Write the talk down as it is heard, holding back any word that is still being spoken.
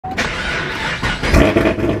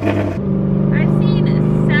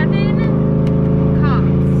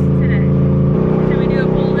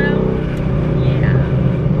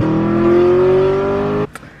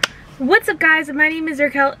my name is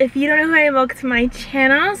Raquel. If you don't know who I am, welcome to my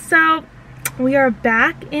channel. So we are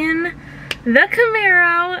back in the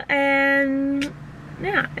Camaro, and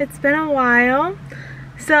yeah, it's been a while.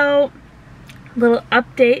 So little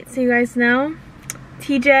update so you guys know.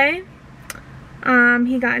 TJ,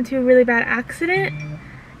 he got into a really bad accident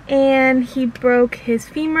and he broke his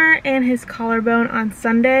femur and his collarbone on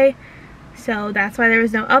Sunday. So that's why there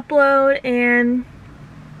was no upload, and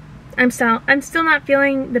I'm still not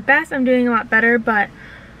feeling the best. I'm doing a lot better, but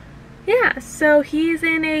yeah, so he's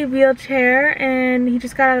in a wheelchair and he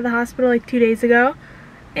just got out of the hospital like 2 days ago,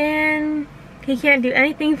 and he can't do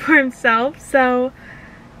anything for himself. So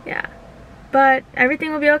yeah, but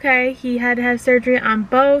everything will be okay. He had to have surgery on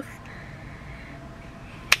both,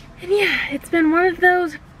 and yeah, it's been one of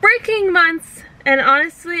those freaking months. And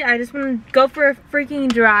honestly, I just want to go for a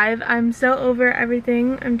freaking drive. I'm so over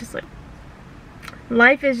everything. I'm just like,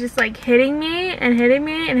 life is just like hitting me and hitting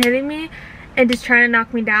me and hitting me and just trying to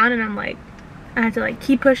knock me down, and I'm like, I have to like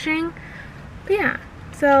keep pushing. But yeah,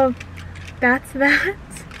 so that's that.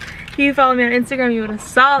 If you follow me on Instagram, you would have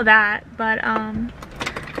saw that. But a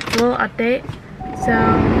little update.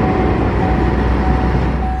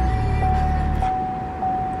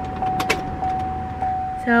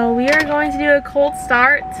 So we are going to do a cold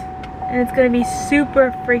start, and it's gonna be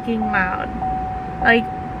super freaking loud. Like,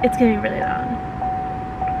 it's gonna be really loud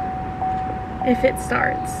if it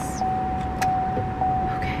starts.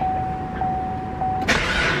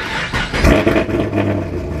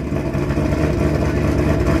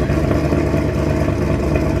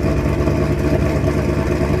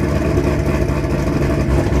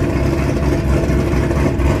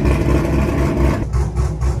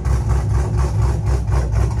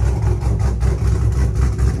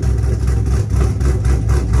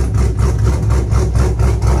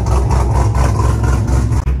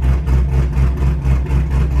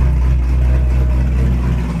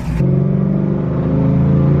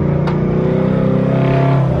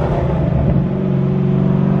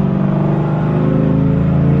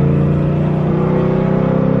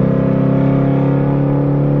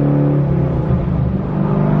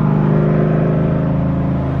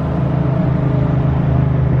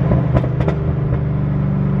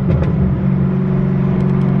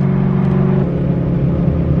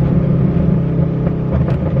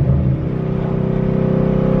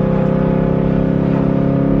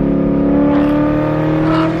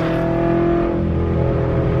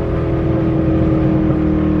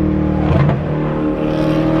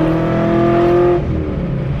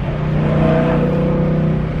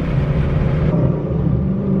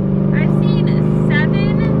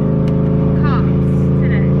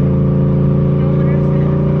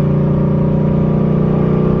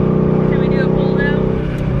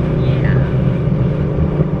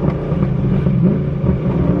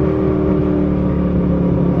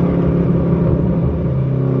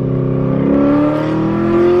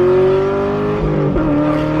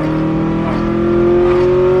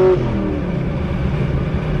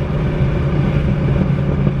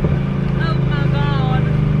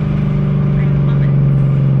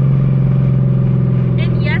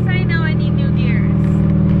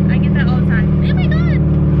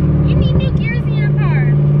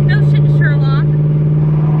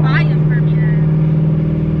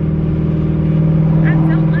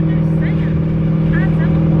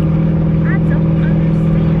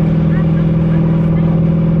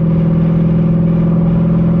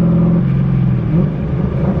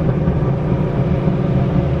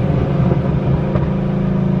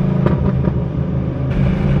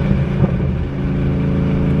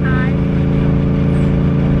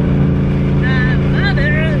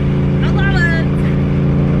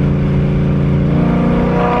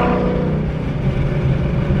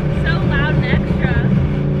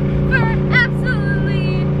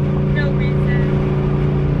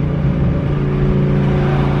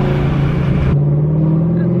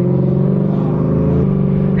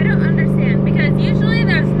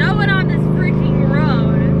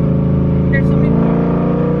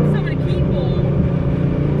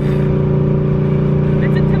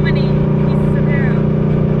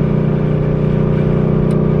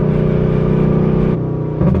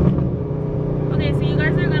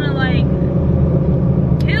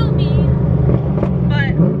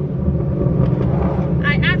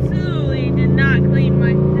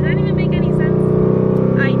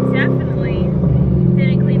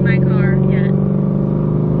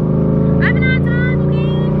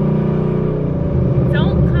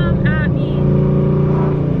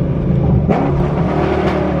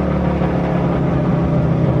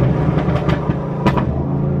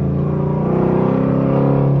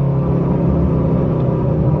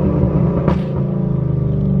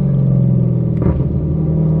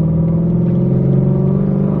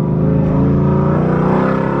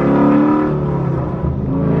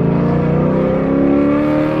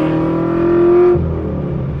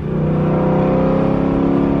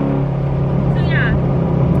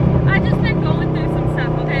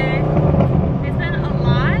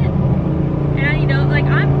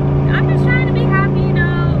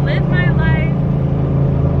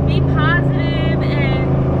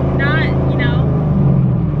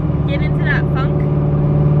 that funk.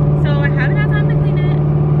 So I haven't had time to clean it.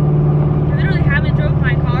 I literally haven't drove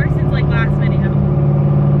my car since like last video.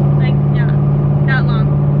 Like, yeah, that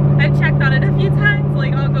long. I've checked on it a few times.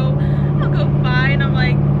 Like I'll go by and I'm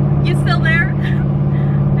like, you still there?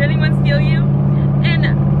 Did anyone steal you?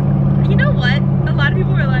 And you know what? A lot of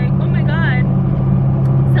people were like, oh my god,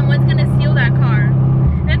 someone's gonna steal that car.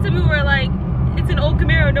 And some people were like, it's an old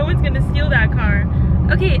Camaro, no one's gonna steal that car.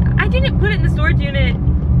 Okay, I didn't put it in the storage unit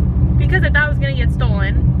because I thought it was gonna get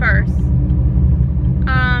stolen first.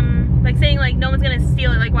 Like saying like no one's gonna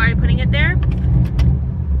steal it, like why are you putting it there?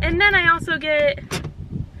 And then I also get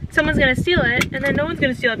someone's gonna steal it, and then no one's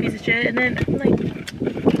gonna steal a piece of shit, and then I'm like,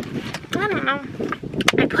 I don't know.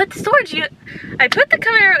 I put the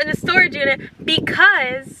Camaro in the storage unit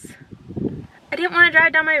because I didn't want to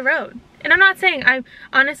drive down my road. And I'm not saying,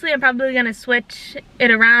 honestly I'm probably gonna switch it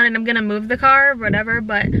around and I'm gonna move the car or whatever,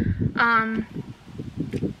 but I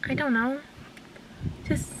don't know.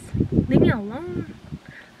 Just leave me alone.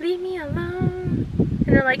 Leave me alone.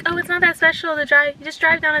 And they're like, oh, it's not that special to drive, just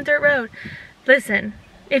drive down a dirt road. Listen,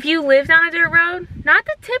 if you live down a dirt road, not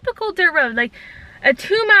the typical dirt road, like a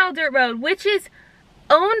 2-mile dirt road, which is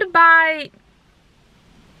owned by,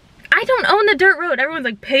 I don't own the dirt road. Everyone's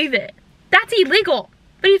like, pave it. That's illegal.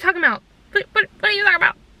 What are you talking about? What are you talking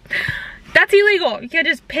about? That's illegal. You can't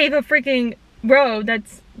just pave a freaking road. I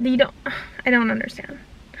don't understand.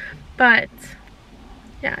 But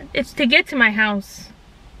yeah, it's to get to my house,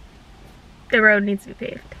 the road needs to be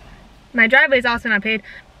paved. My driveway is also not paved,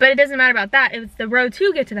 but it doesn't matter about that. It's the road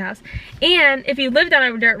to get to the house. And if you live down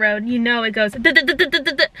a dirt road, you know it goes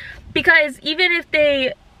because even if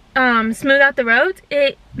they smooth out the roads,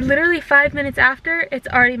 it literally 5 minutes after, it's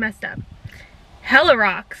already messed up. Hella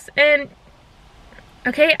rocks. And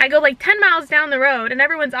okay, I go like 10 miles down the road and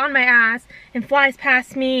everyone's on my ass and flies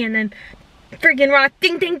past me, and then freaking rock,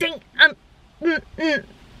 ding ding ding.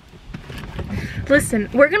 Listen,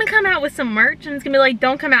 we're gonna come out with some merch and it's gonna be like,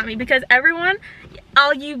 don't come at me, because everyone,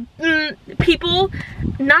 all you people,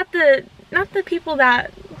 not the people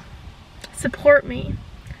that support me.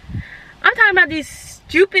 I'm talking about these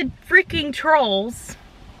stupid freaking trolls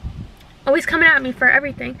always coming at me for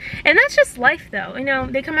everything. And that's just life though, you know,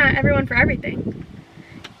 they come at everyone for everything.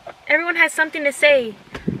 Everyone has something to say.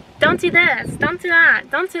 Don't do this, don't do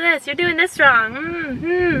that, don't do this, you're doing this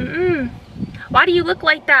wrong. Why do you look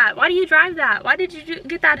like that? Why do you drive that? Why did you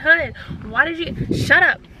get that hood? Why did you, shut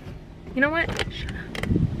up. You know what? Shut up.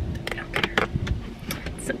 I don't care.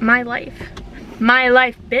 It's my life. My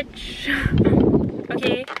life, bitch.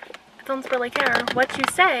 Okay? I don't really care what you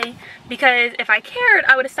say, because if I cared,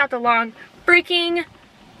 I would have stopped a long freaking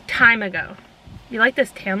time ago. You like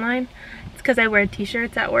this tan line? It's because I wear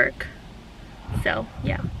t-shirts at work. So,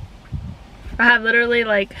 yeah. I have literally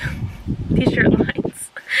like t-shirt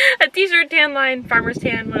lines. A t-shirt tan line, farmer's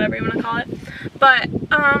tan, whatever you want to call it. But,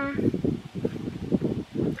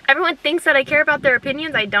 everyone thinks that I care about their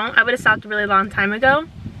opinions. I don't. I would have stopped a really long time ago.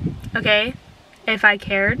 Okay? If I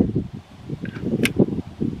cared.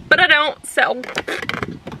 But I don't, so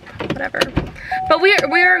whatever. But we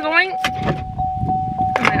are going,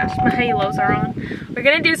 oh my gosh, my halos are on. We're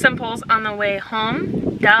gonna do some pulls on the way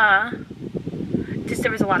home. Duh. Just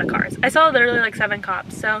there was a lot of cars. I saw literally like 7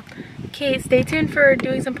 cops. So, okay, stay tuned for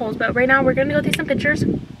doing some pulls. But right now we're gonna go take some pictures.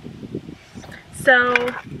 So,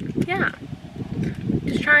 yeah.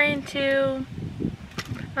 Just trying to,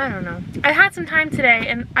 I don't know. I had some time today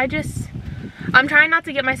and I'm trying not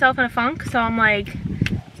to get myself in a funk. So I'm like,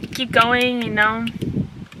 keep going, you know,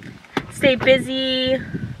 stay busy,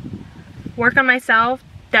 work on myself,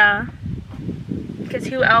 duh, because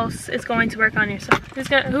who else is going to work on yourself?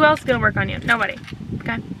 Who else is going to work on you? Nobody,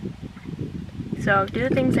 okay? So do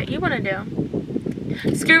the things that you want to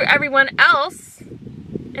do. Screw everyone else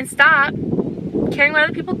and stop caring what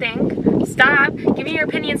other people think. Stop giving your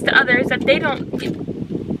opinions to others that they don't,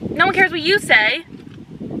 no one cares what you say,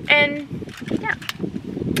 and yeah.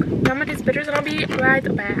 I'm gonna do some pictures and I'll be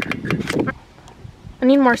right back. I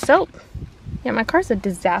need more soap. Yeah, my car's a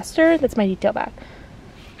disaster. That's my detail bag.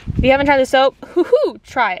 If you haven't tried the soap, hoo-hoo,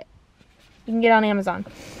 try it. You can get it on Amazon.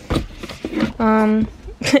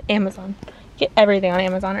 Amazon. Get everything on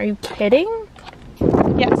Amazon. Are you kidding?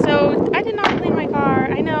 Yeah, so I did not clean my car.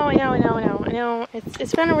 I know.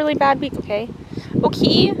 It's been a really bad week, okay?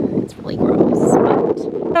 Okay, it's really gross, but...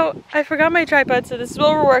 So, I forgot my tripod, so this is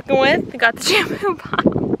what we're working with. I got the shampoo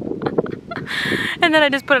bottle. And then I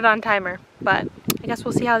just put it on timer. But I guess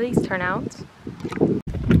we'll see how these turn out.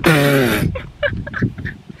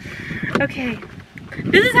 Okay.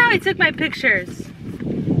 This is how I took my pictures.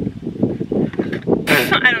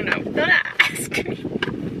 I don't know. Don't ask me.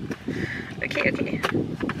 Okay.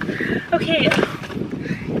 Okay,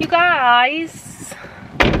 you guys,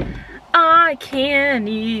 I can't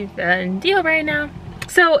even deal right now.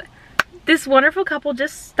 So this wonderful couple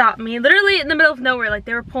just stopped me literally in the middle of nowhere. Like,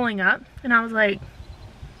 they were pulling up and I was like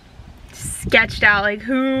sketched out, like,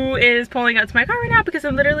 who is pulling up to my car right now, because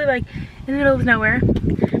I'm literally like in the middle of nowhere.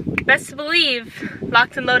 Best believe,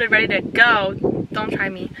 locked and loaded, ready to go. Don't try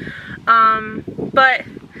me. But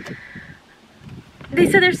they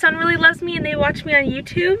said their son really loves me and they watch me on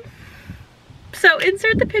YouTube. So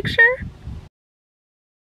insert the picture.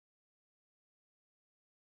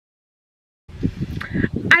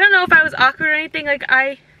 I don't know if I was awkward or anything. Like,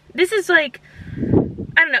 this is like,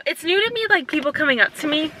 I don't know, it's new to me, like people coming up to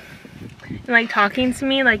me and like talking to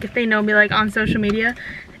me, like if they know me like on social media.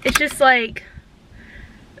 It's just like,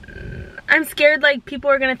 I'm scared like people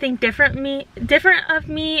are gonna think different of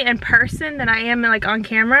me in person than I am like on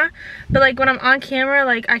camera. But like when I'm on camera,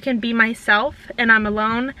 like I can be myself and I'm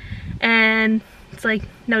alone and it's like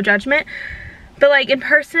no judgment. But like in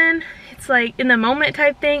person, it's like in the moment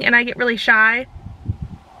type thing, and I get really shy.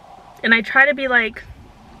 And I try to be like,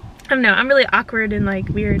 I don't know, I'm really awkward and like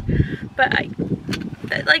weird. But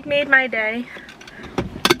that like made my day.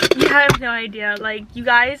 You have no idea, like you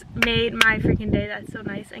guys made my freaking day. That's so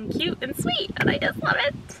nice and cute and sweet and I just love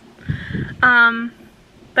it.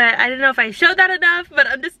 But I don't know if I showed that enough, but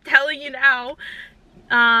I'm just telling you now.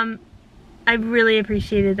 I really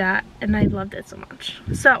appreciated that and I loved it so much.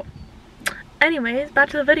 So anyways, back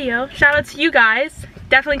to the video. Shout out to you guys.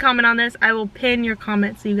 Definitely comment on this. I will pin your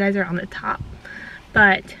comments so you guys are on the top.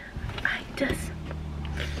 But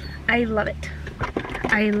I love it.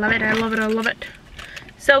 I love it, I love it, I love it.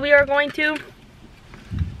 So we are going to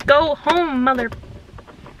go home, mother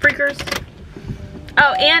freakers.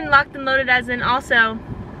 Oh, and locked and loaded as in also,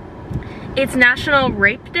 it's National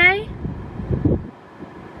Rape Day.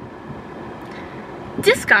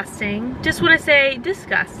 Disgusting. Just want to say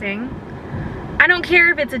disgusting. I don't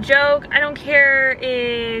care if it's a joke. I don't care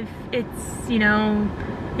if it's, you know,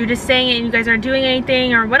 you're just saying it and you guys aren't doing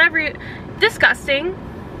anything or whatever. Disgusting.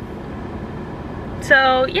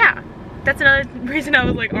 So yeah, that's another reason I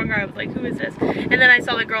was like on guard. I was like, who is this? And then I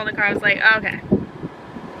saw the girl in the car. I was like, oh, okay,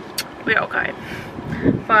 we're okay.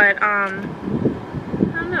 But I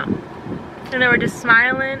don't know. And they were just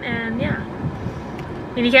smiling and yeah.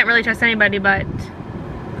 And you can't really trust anybody, but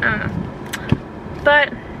I don't know.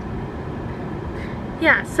 But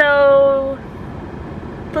yeah, so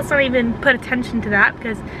let's not even put attention to that,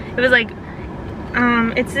 because it was like,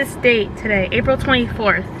 it's this date today, April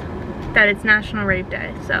 24th, that it's National Rape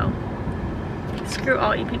Day. So screw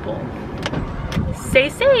all you people. Stay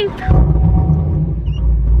safe. You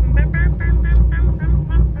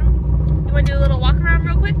want to do a little walk around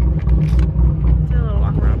real quick? Do a little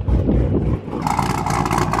walk around.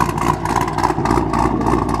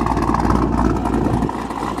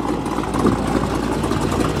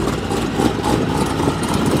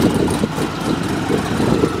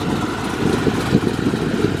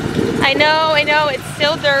 I know, it's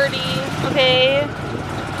still dirty, okay?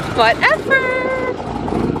 Whatever.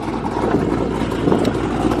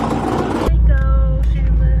 Psycho, she's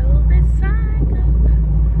a little bit psycho.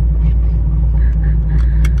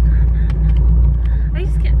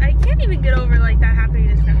 I can't even get over like that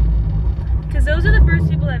happening this time. Because those are the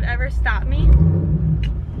first people that have ever stopped me.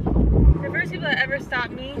 The first people that ever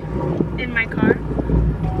stopped me in my car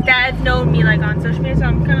that have known me like on social media, so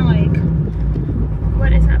I'm kind of like,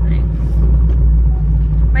 what is happening?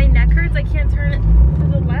 My neck hurts, I can't turn it to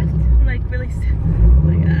the left. I'm like really stiff.